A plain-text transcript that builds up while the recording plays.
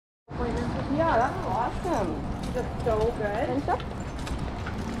Yeah, that's awesome. That's so good. And so?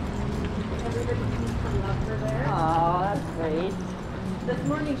 Everybody seems to love her there. Oh, that's great. This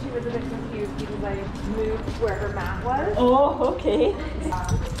morning she was a bit confused because I moved where her mat was. Oh, okay.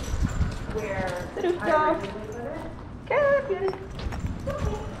 Where Sit I down. originally put it. Good.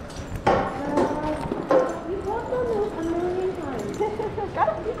 We've walked on those a million times. Got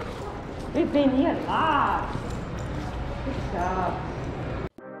it. We've been here a lot. Good job.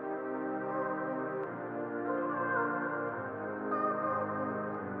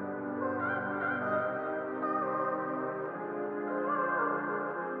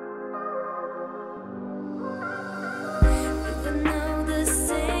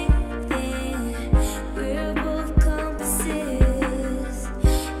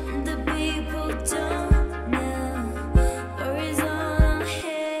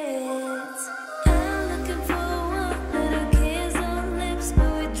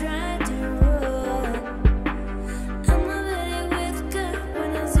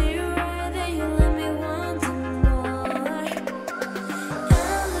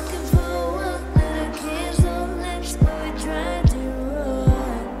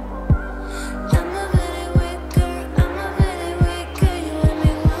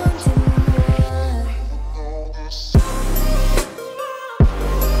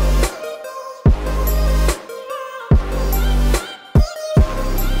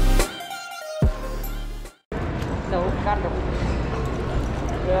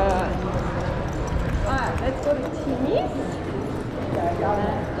 Good. Alright, let's go to Timmy's.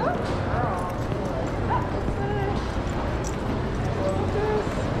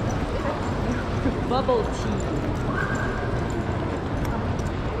 Bubble tea.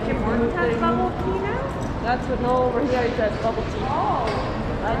 Tim Hortons has bubble tea now? That's what, no, over here it says bubble tea. Oh.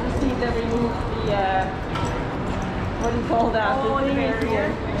 I just need to remove the, what do you call that? Oh, the barrier.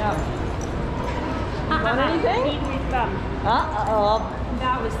 Yeah. Want anything? Need me some. Uh-oh.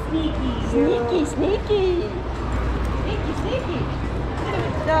 That was sneaky. Sneaky, sneaky. Sneaky, sneaky.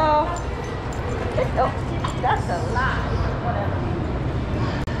 So, oh, that's a lie. Whatever.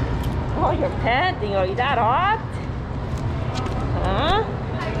 Oh, you're panting. Are you that hot? Huh?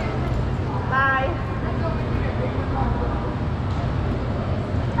 Bye.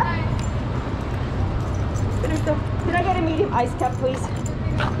 Can I get a medium iced cup, please?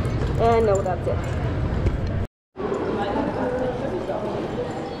 And no, that's it.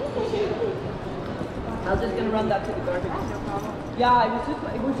 I was just gonna run that to the garbage. No problem. Yeah, it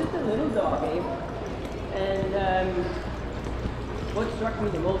was just a little dog, eh? And what struck me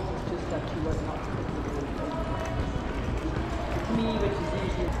the most was just that she was not to me, which is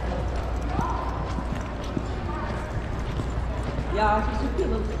usually. Yeah, she should be a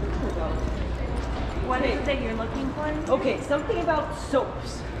little bit different about it. What is it that you're looking for? Okay, something about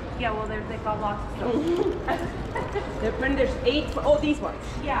soaps. Yeah, well, they've got lots of soap. There's 8. Oh, these ones.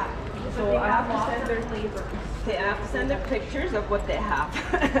 Yeah. So they I have to lots send of their flavors. They have to send their pictures of what they have.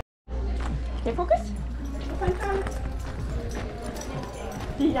 Can you focus?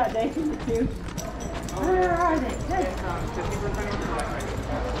 Yeah, they do too. Where are they? It is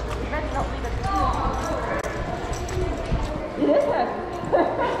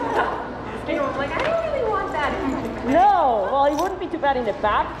I was like, I don't really want that. No, well, it wouldn't be too bad in the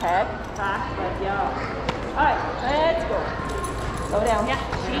backpack, but yeah. Alright, let's go. Go down. Yeah,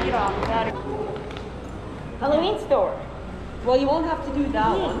 shake it off. Got it. Halloween store. Well, you won't have to do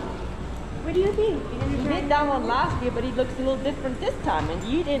that one. What do you think? You did that one last year, but it looks a little different this time, and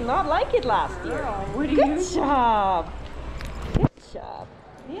you did not like it last year. Girl, what do Good you job. Good job.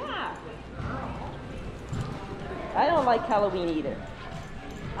 Yeah. I don't like Halloween either.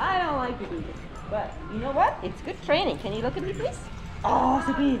 I don't like it either. But you know what? It's good training. Can you look at me, please? Oh,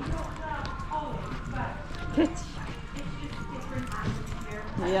 Sabine. Good job.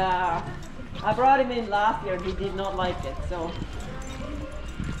 Yeah. I brought him in last year and he did not like it, so.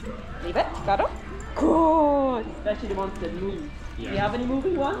 Leave it. Got him? Good. Especially the ones that move. Yeah. Do you have any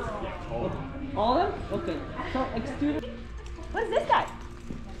moving ones? Yeah, all of them. All of them? Okay. So, extrude. What is this guy?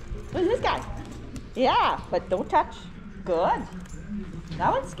 What is this guy? Yeah, but don't touch. Good.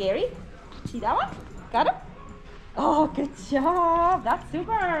 That one's scary. See that one? Got him? Oh, good job. That's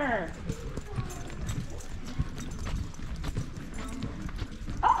super.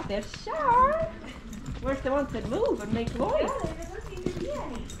 Oh, they're sharp. Where's the ones that move and make noise? Yeah, there doesn't seem to be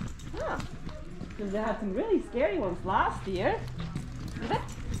any. Huh. Because they had some really scary ones last year. Is it?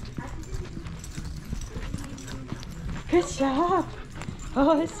 Good job.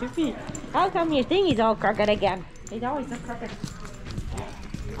 Oh, that's super. How come your thing is all crooked again? It's always so crooked.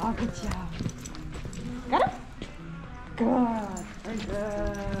 Oh, good job. Got it? Good. Very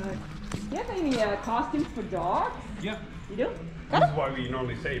good. you have any costumes for dogs? Yeah. You do? This is why we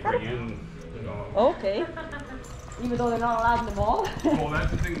normally say bring in the dog. Okay. Even though they're not allowed in the mall? Well,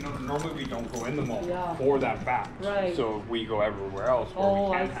 that's the thing. Normally we don't go in the mall for that fact. Right. So we go everywhere else where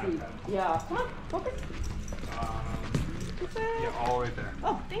we I can see. have that. Yeah. Come on, focus. Yeah, all right there.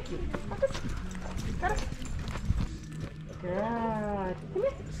 Oh, thank you. Focus. Got it. Good. Come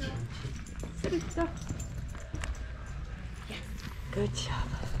here. Sit it down. Yes. Good job.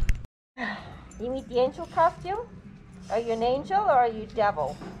 You meet the angel costume? Are you an angel or are you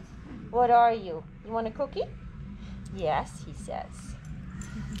devil? What are you? You want a cookie? Yes, he says.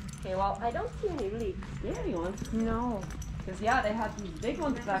 Okay, well, I don't see any really scary ones. No. Because, yeah, they had these big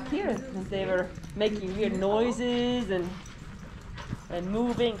ones back here and they were making weird noises and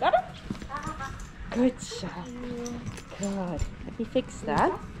moving. Got it? Good job. Good. Let me fix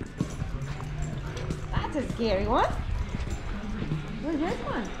that. That's a scary one. Where's this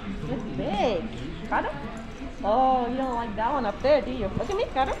one? It's big. Got it? Oh, you don't like that one up there, do you? Look at me.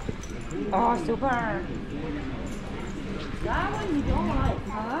 Got it? Oh, super. That one you don't like,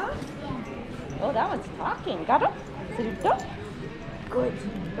 huh? Oh, that one's talking. Got it? Good.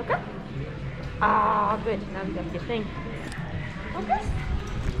 Look up. Ah, good. Now we got your thing. Okay.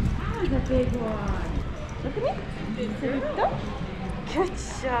 That was a big one. Look at me. Good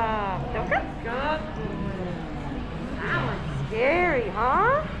job. Okay. Good. That one's scary,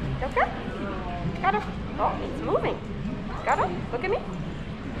 huh? Okay. Got it. Oh, it's moving. Got it. Look at me.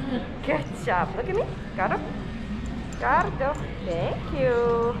 Good job. Look at me. Got it. Got it. Thank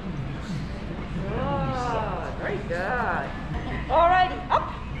you. Good. Very good. Alrighty. Up.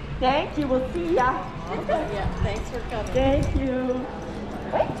 Thank you. We'll see ya. Yeah, thanks for coming. Thank you.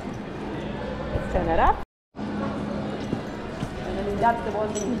 Wait. Let's turn it up. And I mean, that's the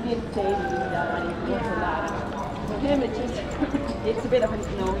one thing he did say to me that I need to go for that. For him, it's just, it's a bit of a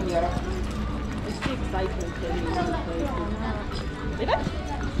snow here. It's the excitement getting into the place. Did it?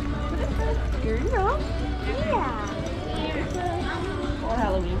 Here you go. Yeah. More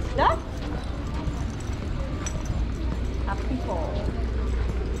Halloween stuff. Happy fall.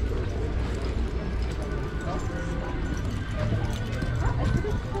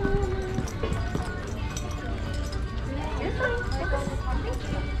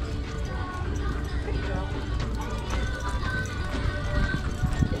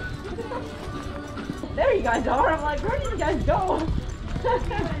 There you guys are. I'm like, where did you guys go?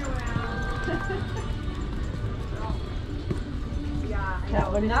 Yeah,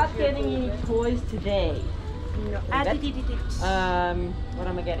 we're not getting any toys today. No. What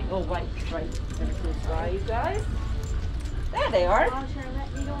am I getting? Oh, right. Gonna try you guys. There they are. Oh, Charlotte,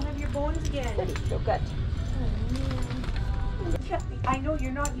 you don't have your bones again. Pretty so good. I know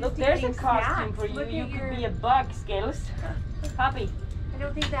you're not used Look, to there's a getting costume snacks. for you. Look You at could be a bug, Skittles. Poppy. I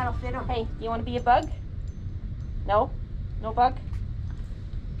don't think that'll fit him. Hey, do you want to be a bug? No? No bug?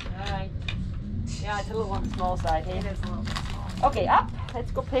 Alright. Yeah, it's a little on the small side, hey? It is a little bit small. Okay, up.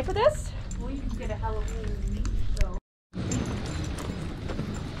 Let's go pay for this. Well, you can get a Halloween wreath, so.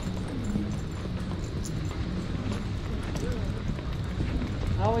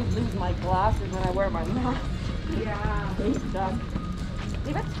 I always lose my glasses when I wear my mask. Yeah. Hey, dog.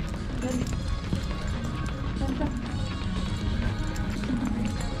 Leave it.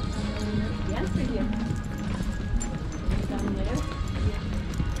 The answer here. Down there.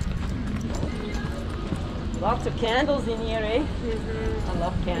 Lots of candles in here, eh? I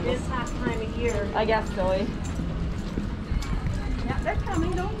love It candles. is that time of year. I guess so, eh? Yeah, they're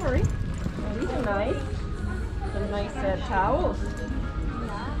coming, don't worry. Oh, these are nice. Some nice towels.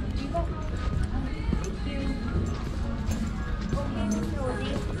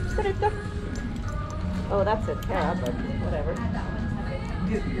 Oh, that's a tab, but whatever.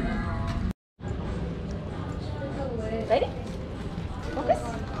 Ready? Focus.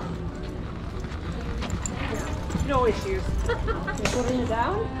 No issues. You're putting it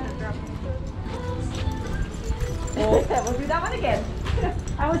down. Oh, we'll do that one again.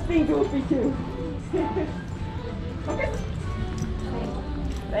 I was being goofy too. Focus.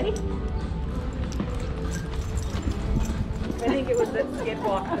 Ready? I think it was that skid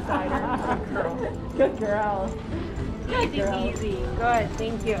walk beside her. Good girl. Good girl. Easy. Good.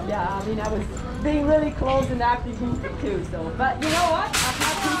 Thank you. Yeah, I mean, I was being really close and acting goofy too, so. But you know what? I've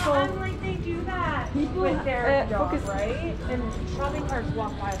had people. I'm like, they do that People with their dog, focus. right? And shopping carts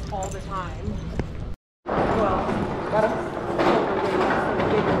walk by us all the time. Well, got him.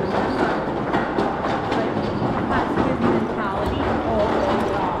 That's his mentality. Oh,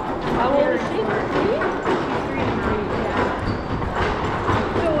 how old is she? 3? She's 3 and 3, yeah.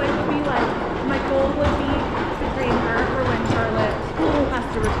 So it would be like, my goal would be to train her for when Charlotte has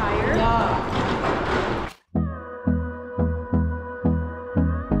to retire. Yeah.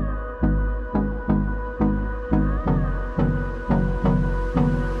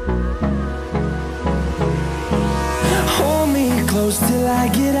 I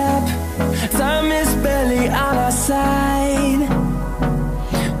get up, time is barely on our side.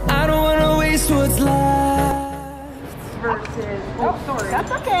 I don't wanna waste what's left. Versus, oh, sorry.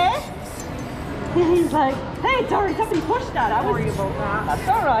 That's okay. He's like, hey, sorry, somebody pushed that. I was Sorry about that. That's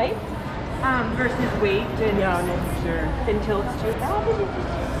all right. Versus weight and Yeah, no, for sure. until it's too bad.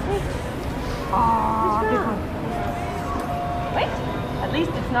 Oh, good one. Wait, at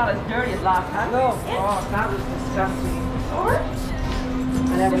least it's not as dirty as last time. Oh, that was disgusting. Over.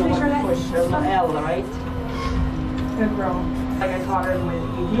 I never know what to push. There's no L, right? Good girl. Like I taught her when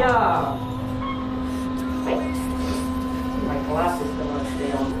Yeah. My glasses don't want to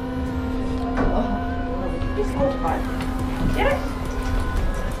stay on. Just hold hard. Get it?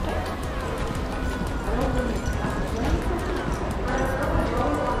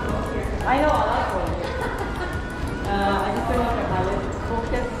 I know, I like one. I just don't look at my list.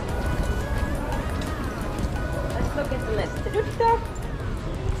 Focus. Let's look at the list.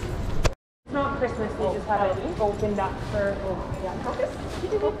 it's not Christmas, they just had it opened up for, Focus.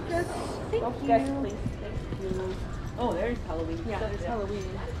 Focus. Thank Focus, you. please. Thank you. Oh, there's Halloween. Yeah, it's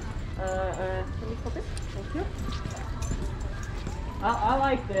Halloween. Can we focus? Thank you. I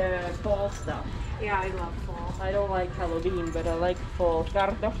like the fall stuff. Yeah, I love fall. I don't like Halloween, but I like fall.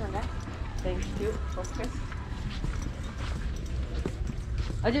 Gardo. Thank you. Focus.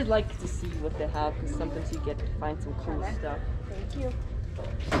 I just like to see what they have because sometimes you get to find some cool stuff. Thank you.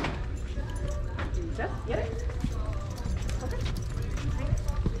 Just get it. Okay.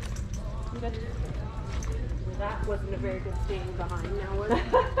 You good? That wasn't a very good staying behind now, was it?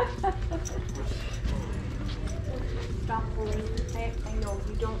 Stop pulling. I know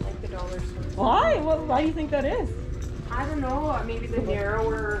you don't like the dollar store. Why? Why do you think that is? I don't know, maybe the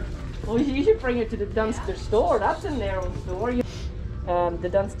narrower. Well, you should bring it to the Dunster store. That's a narrow store. The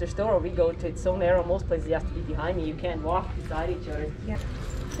Dunster store we go to, it's so narrow. Most places you have to be behind me. You can't walk beside each other. Yeah.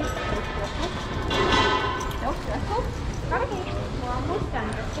 No stressful. Okay, we're almost done.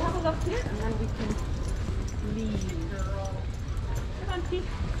 Let's have a look here, and then we can leave. Come on, Pete.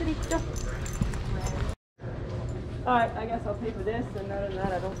 Alright, I guess I'll pay for this, and other than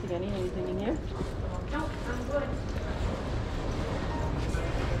that, I don't think I need anything in here. No, I'm good.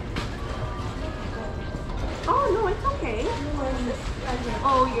 Oh, no, it's okay.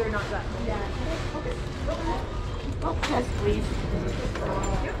 Oh, you're not that. Yeah. Oh, yes, please.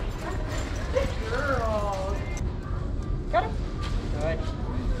 Girl. Got it? Good.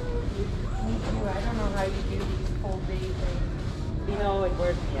 Me too. I don't know how you do these full day things. You know, it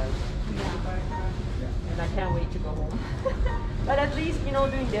wears me out. And I can't wait to go home. But at least, you know,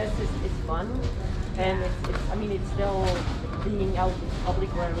 doing this is fun. And I mean, it's still being out in public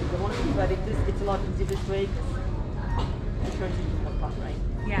where I really want to be, but it's a lot easier this way because it turns into more fun, right?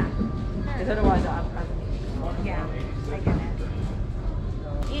 Yeah. Because otherwise, I'm Yeah, I get it.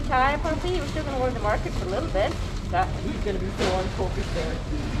 You tired, Puppy? We're still going to work the market for a little bit. He's going to be so unfocused there.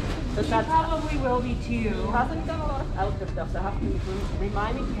 But She probably will be too. He hasn't done a lot of outdoor stuff, so I have to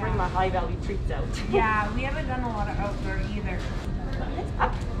remind me to bring my high value treats out. Yeah, we haven't done a lot of outdoor either.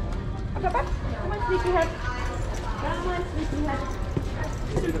 Up. Up, up. Come on, sleepyhead. Come on, sleepyhead.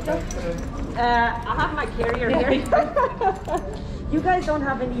 I have my carrier here. You guys don't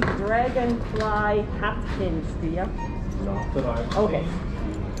have any dragonfly hat pins, do you? Not that I've Okay.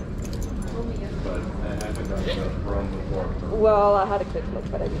 but I haven't done the run before. Well, I had a quick look,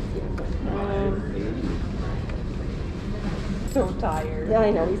 but I didn't see anything. So tired. Yeah,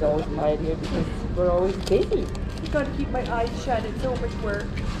 I know he's always tired here because we're always busy. You gotta keep my eyes shut. It's so much work.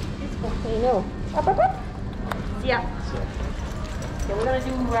 I know. Up, up, up. Yeah. Okay, we're gonna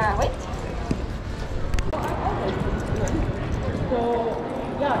do wait. So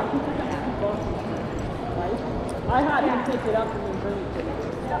yeah, he took a box, right? I had him pick it up and then bring it to me.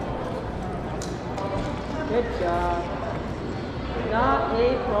 Good job. Not a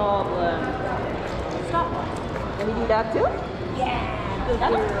problem. Stop. Can we do that too? Yeah. Good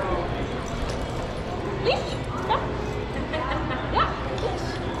girl. Leash. Yeah. Yeah. Leash.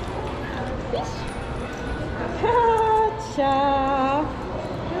 Leash. Gotcha.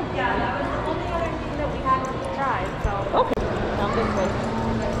 Yeah, that was the only other thing that we hadn't tried, so. Okay. Come this way.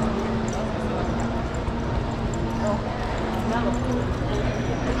 Oh. Now look.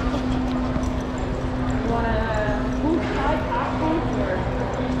 You want to move side backwards or?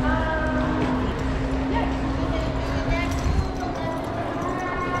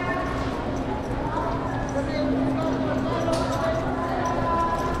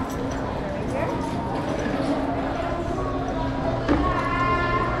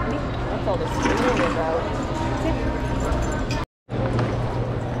 That's all the string is out.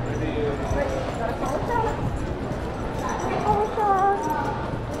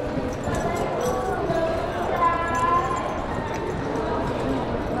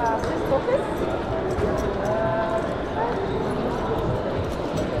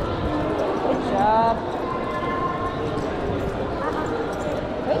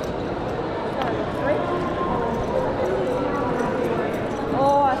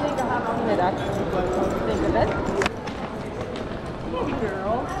 What do you think of it? Hey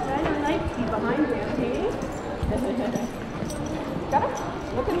girl, I don't like you behind you, okay? Got it?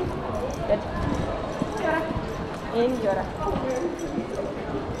 Look at me. Good. In Yoda.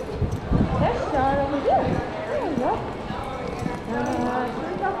 There's Charlotte over here. There you go.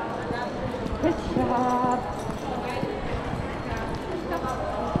 Good job.